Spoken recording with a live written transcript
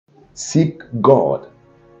Seek God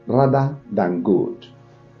rather than good.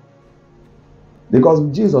 Because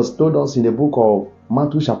Jesus told us in the book of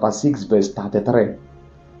Matthew chapter 6 verse 33,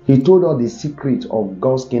 he told us the secret of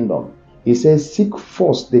God's kingdom. He says, seek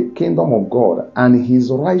first the kingdom of God and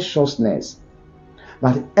his righteousness,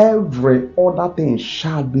 that every other thing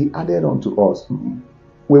shall be added unto us.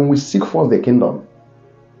 When we seek first the kingdom,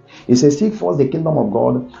 he says, seek first the kingdom of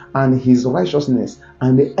God and his righteousness,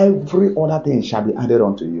 and every other thing shall be added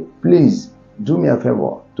unto you. Please do me a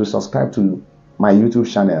favor to subscribe to my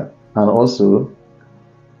YouTube channel and also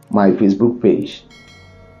my Facebook page,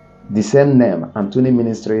 the same name, Anthony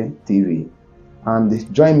Ministry TV,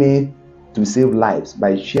 and join me to save lives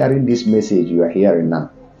by sharing this message you are hearing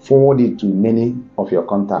now. Forward it to many of your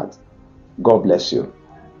contacts. God bless you.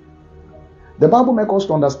 The Bible makes us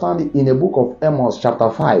to understand in the book of Amos chapter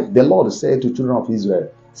 5, the Lord said to children of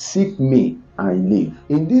Israel, seek me and live.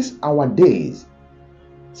 In these our days,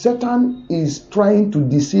 Satan is trying to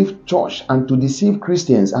deceive church and to deceive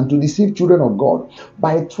Christians and to deceive children of God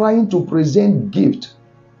by trying to present gift,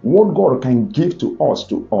 what God can give to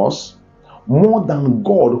us more than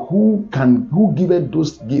God who giveth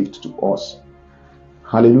those gifts to us.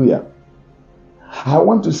 Hallelujah. I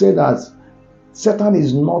want to say that Satan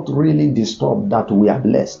is not really disturbed that we are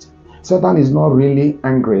blessed. Satan is not really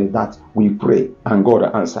angry that we pray and God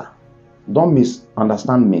answer. Don't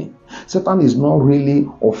misunderstand me. Satan is not really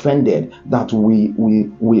offended that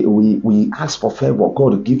we ask for favor,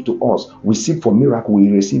 God give to us. We seek for miracle, we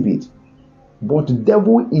receive it. But the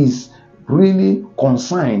devil is really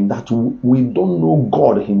concerned that we don't know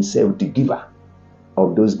God himself, the giver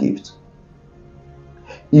of those gifts.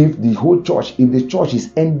 If the church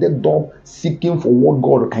is ended up seeking for what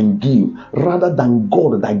God can give rather than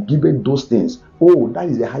God that giveth those things, that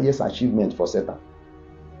is the highest achievement for Satan.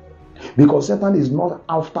 Because Satan is not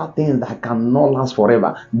after things that cannot last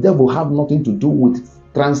forever. Devil have nothing to do with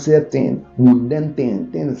transient things,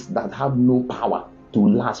 mundane things that have no power to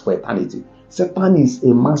last for eternity. Satan is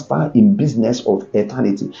a master in business of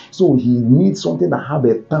eternity. So he needs something that have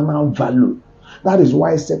eternal value. That is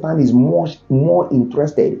why Satan is much more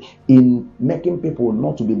interested in making people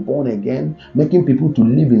not to be born again, making people to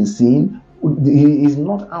live in sin. He is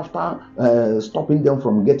not after stopping them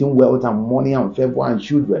from getting wealth and money and favor and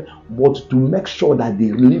children, but to make sure that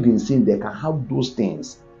they live in sin, they can have those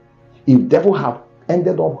things. If devil have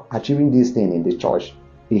ended up achieving this thing in the church,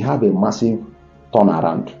 he have a massive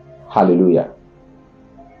turnaround. Hallelujah.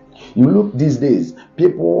 You look these days,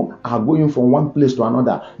 people are going from one place to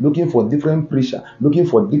another, looking for different preacher, looking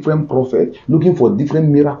for different prophet, looking for different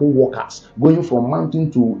miracle workers, going from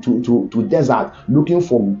mountain to desert, looking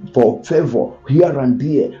for favor here and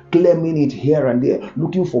there, claiming it here and there,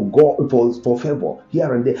 looking for God for favor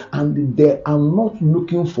here and there, and they are not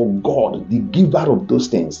looking for God, the giver of those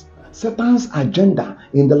things. Satan's agenda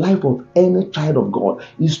in the life of any child of God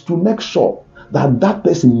is to make sure that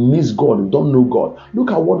person miss God, don't know God. Look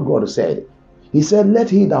at what God said. He said, let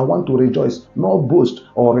he that want to rejoice not boast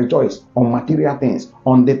or rejoice on material things,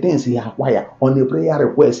 on the things he acquired, on the prayer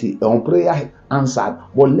request, on prayer answered,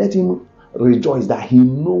 but let him rejoice that he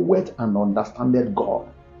knoweth and understandeth God.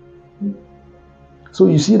 So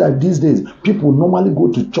you see that these days, people normally go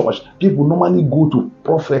to church, people normally go to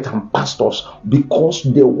prophets and pastors because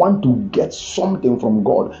they want to get something from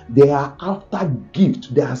God. They are after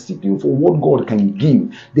gift. They are seeking for what God can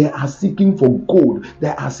give. They are seeking for gold. They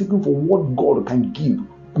are seeking for what God can give,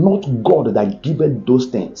 not God that giveth those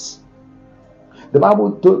things. The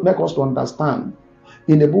Bible makes us to understand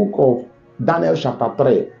in the book of Daniel chapter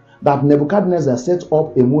 3, that Nebuchadnezzar set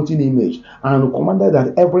up a molten image and commanded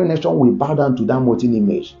that every nation will bow down to that molten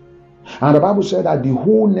image. And the Bible said that the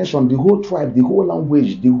whole nation, the whole tribe, the whole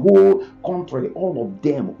language, the whole country, all of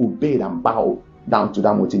them obeyed and bowed down to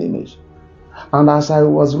that molten image. And as I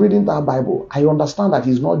was reading that Bible, I understand that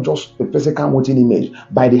it's not just a physical molten image.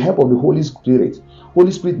 By the help of the Holy Spirit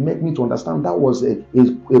made me to understand that was a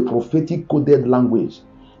prophetic coded language.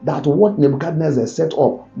 That what Nebuchadnezzar set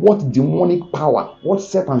up, what demonic power, what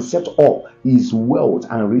Satan set up is wealth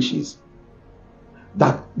and riches.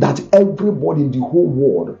 That everybody in the whole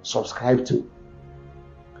world subscribe to.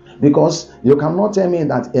 Because you cannot tell me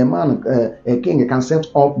that a king can set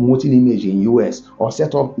up molten image in US, or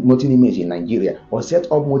set up molten image in Nigeria, or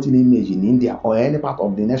set up molten image in India, or any part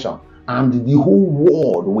of the nation, and the whole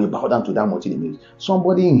world will bow down to that molten image.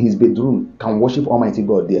 Somebody in his bedroom can worship Almighty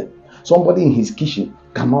God there. Somebody in his kitchen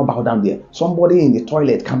cannot bow down there. Somebody in the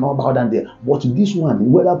toilet cannot bow down there. But this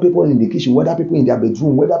one, whether people in the kitchen, whether people in their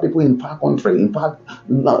bedroom, whether people in far country,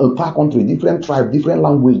 different tribe, different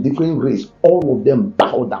language, different race, all of them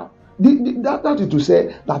bow down. That is to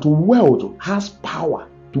say that wealth has power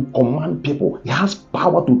to command people. He has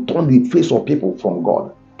power to turn the face of people from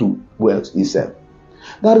God to wealth itself.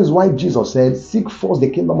 That is why Jesus said, seek first the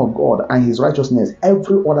kingdom of God and his righteousness.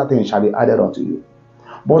 Every other thing shall be added unto you.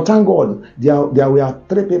 But thank God, there were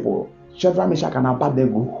three people, Shadrach, Meshach, and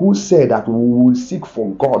Abednego, who said that we will seek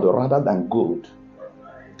for God rather than gold.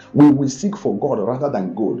 We will seek for God rather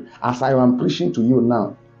than gold. As I am preaching to you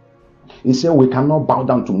now, he said we cannot bow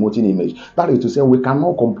down to molten image. That is to say, we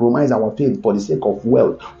cannot compromise our faith for the sake of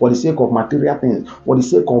wealth, for the sake of material things, for the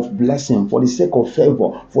sake of blessing, for the sake of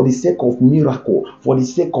favor, for the sake of miracle, for the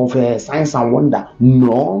sake of signs and wonder.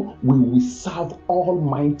 No, we will serve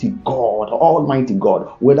Almighty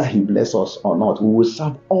God, whether he bless us or not. We will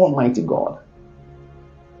serve Almighty God.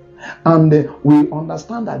 And we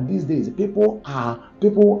understand that these days people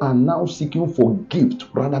are now seeking for gift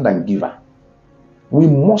rather than giver. We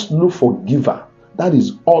must look for giver. That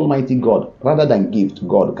is Almighty God rather than gift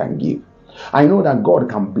God can give. I know that God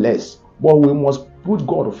can bless, but we must put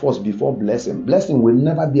God first before blessing. Blessing will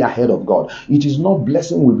never be ahead of God. It is not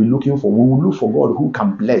blessing we'll be looking for. We will look for God who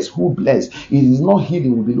can bless, who bless. It is not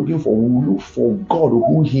healing we'll be looking for. We will look for God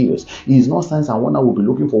who heals. It is not signs and wonder we'll be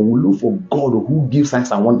looking for. We will look for God who gives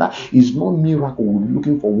signs and wonder. It is not miracle we'll be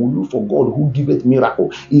looking for. We will look for God who giveth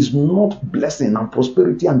miracle. It is not blessing and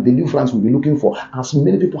prosperity and deliverance we'll be looking for. As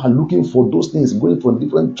many people are looking for those things, going from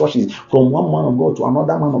different churches, from one man of God to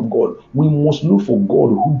another man of God, we must look for God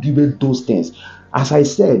who giveth those things. As I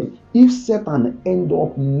said, if Satan end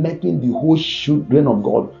up making the whole children of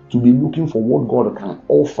God to be looking for what God can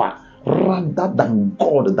offer rather than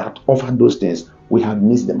God that offered those things, we have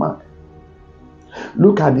missed the mark.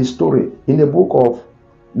 Look at the story in the book of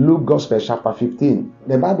Luke Gospel chapter 15.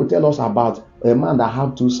 The Bible tells us about a man that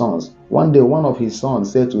had two sons. One day one of his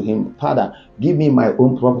sons said to him, Father, give me my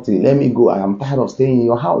own property. Let me go. I am tired of staying in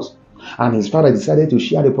your house. And his father decided to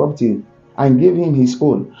share the property and gave him his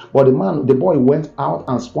own. But the boy went out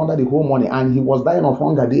and squandered the whole money, and he was dying of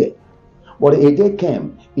hunger there. But a day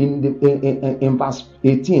came in verse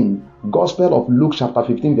 18, Gospel of Luke chapter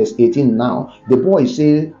 15 verse 18 now. The boy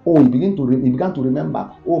said, he began to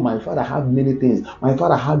remember, my father had many things. My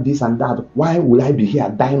father had this and that. Why will I be here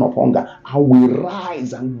dying of hunger? I will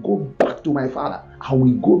rise and go back to my father. I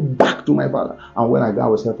will go back to my father. And when I go, I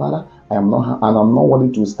will say, Father, I'm not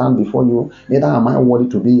worthy to stand before you. Neither am I worthy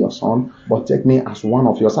to be your son, but take me as one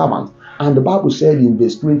of your servants. And the Bible said in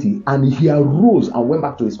verse 20, and he arose and went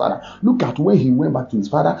back to his father. Look at when he went back to his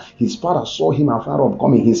father saw him afar off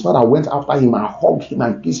coming. His father went after him and hugged him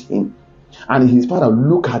and kissed him. And his father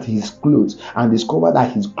looked at his clothes and discovered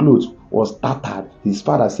that his clothes was tattered. His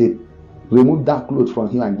father said, remove that clothes from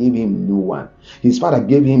him and give him a new one. His father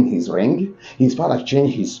gave him his ring. His father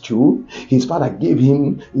changed his shoe. His father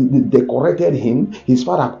decorated him. His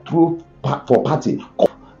father threw for party,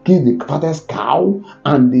 killed the fattest cow,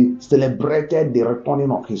 and they celebrated the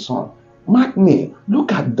returning of his son. Mark me,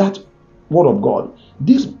 look at that word of God.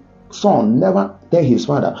 This son never tell his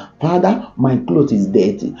father, Father, my clothes is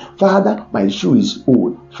dirty. Father, my shoe is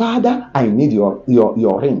old. Father, I need your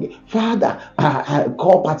ring. Father,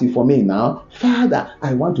 call party for me now. Father,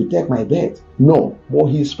 I want to take my bed. No, but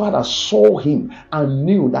his father saw him and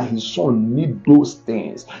knew that his son need those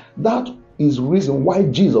things. That is reason why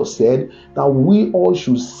Jesus said that we all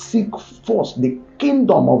should seek first the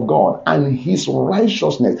kingdom of God and his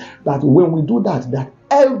righteousness, that when we do that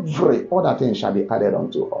every other thing shall be added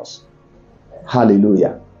unto us.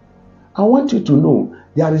 Hallelujah. I want you to know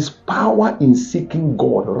there is power in seeking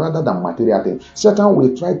God rather than material things. Satan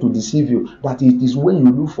will try to deceive you that it is when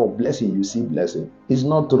you look for blessing you see blessing. It's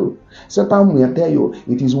not true. Satan will tell you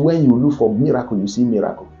it is when you look for miracle you see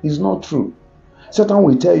miracle. It's not true. Satan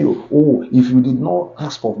will tell you, if you did not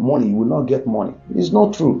ask for money, you will not get money. It's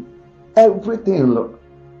not true. Everything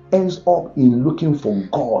ends up in looking for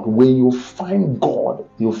God. When you find God,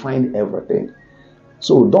 you find everything.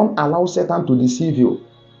 So don't allow Satan to deceive you.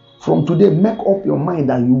 From today, make up your mind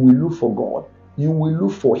that you will look for God. You will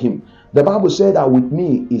look for him. The Bible said that with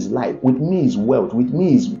me is life, with me is wealth, with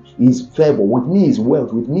me is favor, with me is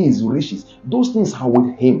wealth, with me is riches. Those things are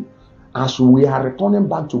with him. As we are returning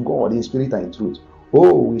back to God in spirit and in truth,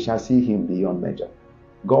 we shall see him beyond measure.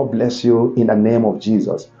 God bless you in the name of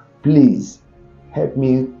Jesus. Please help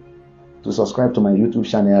me to subscribe to my YouTube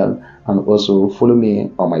channel and also follow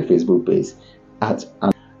me on my Facebook page at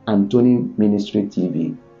Anthony Ministry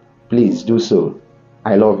TV. Please do so.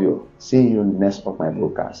 I love you. See you next of my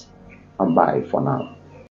broadcast. And bye for now.